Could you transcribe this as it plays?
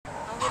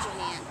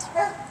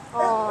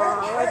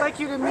like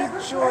you to meet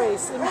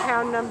Joyce,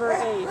 impound number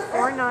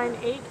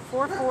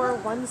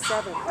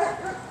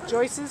A4984417.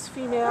 Joyce is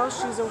female.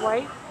 She's a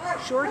white,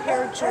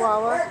 short-haired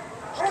Chihuahua.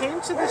 She came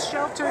to this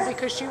shelter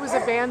because she was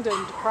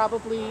abandoned,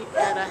 probably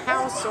at a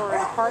house or an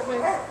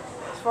apartment.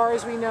 As far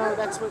as we know,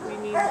 that's what we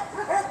mean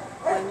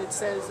when it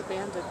says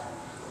abandoned.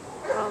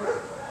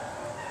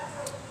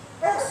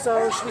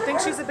 So we think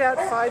she's about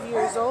 5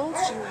 years old.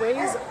 She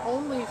weighs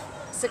only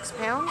 6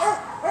 pounds,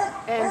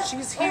 and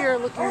she's here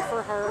looking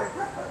for her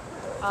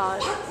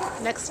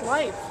next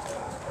life.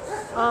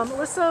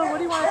 Alyssa, what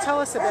do you want to tell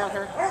us about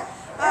her?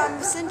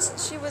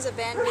 Since she was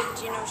abandoned,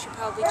 you know, she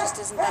probably just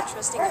isn't that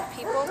trusting of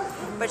people,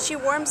 but she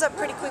warms up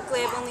pretty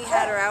quickly. I've only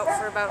had her out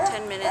for about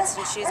 10 minutes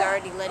and she's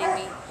already letting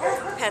me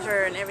pet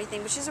her and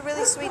everything, but she's a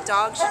really sweet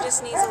dog. She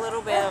just needs a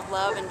little bit of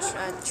love and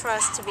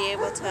trust to be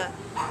able to,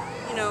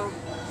 you know,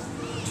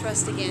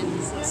 trust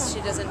again, since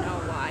she doesn't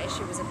know why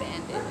she was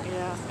abandoned.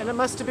 Yeah, and it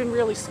must have been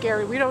really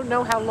scary. We don't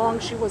know how long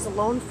she was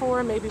alone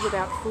for, maybe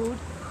without food.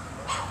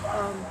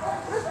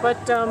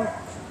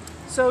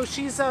 So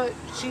she's not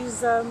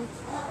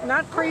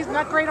great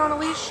on a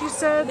leash, she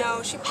said.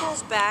 No, she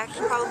pulls back,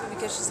 probably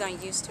because she's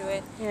not used to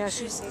it. Yeah,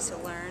 she just needs to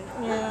learn.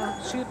 Yeah,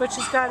 but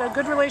she's got a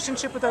good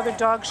relationship with other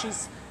dogs.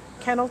 She's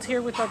kenneled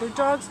here with other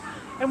dogs,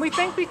 and we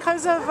think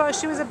because of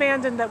she was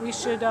abandoned that we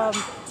should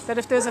that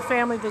if there's a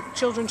family, the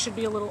children should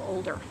be a little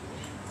older,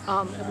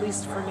 at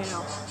least for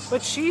now.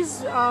 But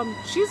she's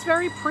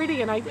very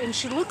pretty, and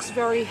she looks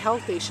very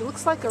healthy. She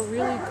looks like a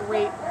really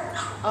great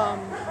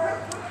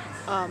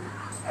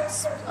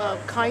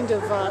kind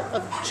of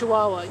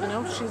Chihuahua, you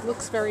know. She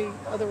looks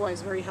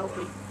otherwise very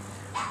healthy.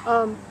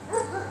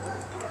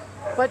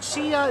 But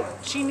she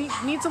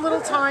needs a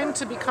little time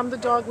to become the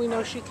dog we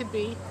know she could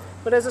be.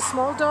 But as a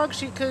small dog,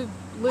 she could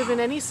live in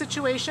any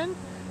situation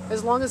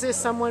as long as there's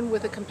someone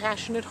with a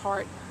compassionate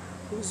heart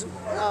who's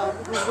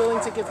willing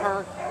to give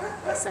her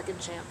a second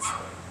chance.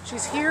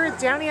 She's here at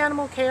Downey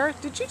Animal Care.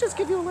 Did she just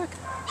give you a lick?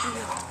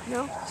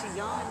 No? She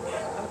yawned.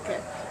 Okay.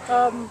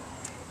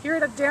 Here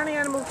at Downey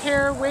Animal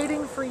Care,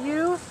 waiting for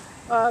you.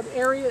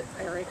 Area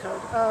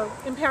code.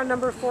 Impound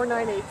number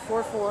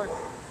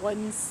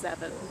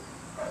 4984417.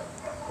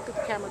 Look at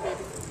the camera,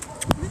 baby.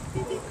 Look,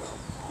 baby.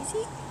 You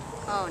see?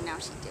 Oh, now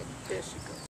she did. There she goes.